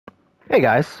Hey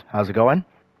guys, how's it going?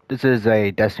 This is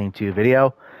a Destiny 2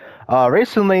 video.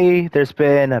 Recently, there's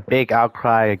been a big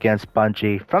outcry against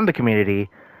Bungie from the community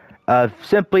of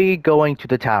simply going to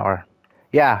the tower.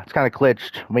 Yeah, it's kind of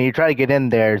glitched. When you try to get in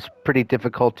there, it's pretty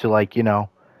difficult to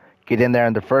get in there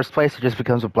in the first place. It just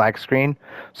becomes a black screen.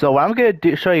 So what I'm going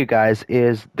to show you guys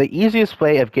is the easiest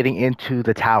way of getting into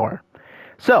the tower.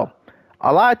 So,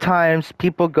 a lot of times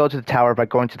people go to the tower by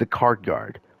going to the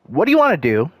courtyard. What do you want to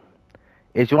do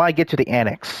is you want to get to the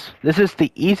annex. This is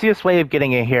the easiest way of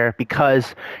getting in here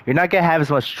because you're not going to have as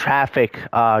much traffic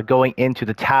going into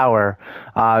the tower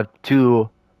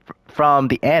from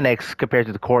the annex compared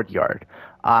to the courtyard.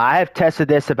 I have tested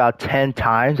this about 10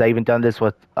 times. I even done this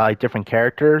with different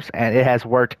characters, and it has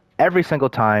worked every single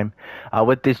time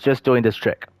with this just doing this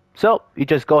trick. So you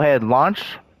just go ahead and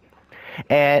launch.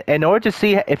 And in order to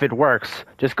see if it works,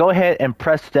 just go ahead and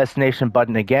press the destination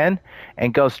button again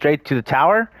and go straight to the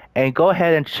tower and go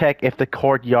ahead and check if the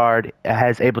courtyard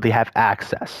has able to have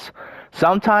access.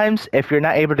 Sometimes if you're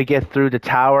not able to get through the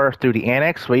tower through the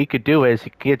annex, what you could do is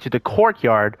you can get to the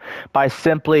courtyard by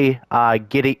simply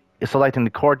selecting the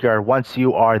courtyard once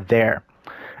you are there.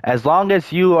 As long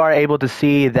as you are able to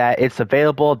see that it's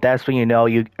available, that's when you know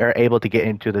you are able to get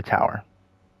into the tower.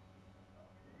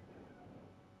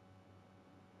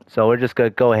 So we're just going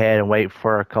to go ahead and wait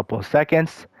for a couple of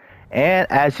seconds. And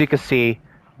as you can see,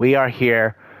 we are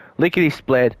here, lickety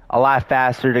split, a lot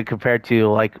faster than compared to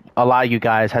like a lot of you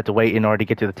guys had to wait in order to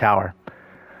get to the tower.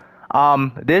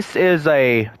 This is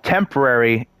a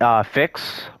temporary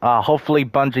fix. Hopefully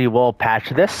Bungie will patch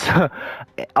this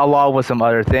along with some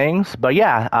other things. But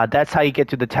yeah, that's how you get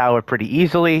to the tower pretty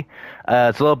easily.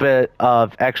 It's a little bit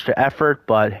of extra effort,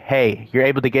 but hey, you're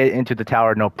able to get into the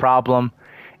tower no problem.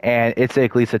 And it's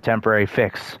at least a temporary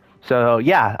fix. So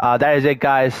yeah, that is it,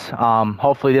 guys.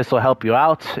 Hopefully this will help you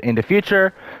out in the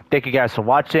future. Thank you guys for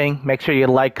watching. Make sure you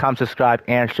like, comment, subscribe,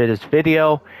 and share this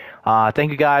video. Thank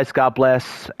you guys. God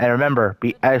bless. And remember,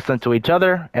 be excellent to each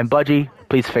other. And Bungie,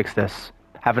 please fix this.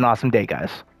 Have an awesome day, guys.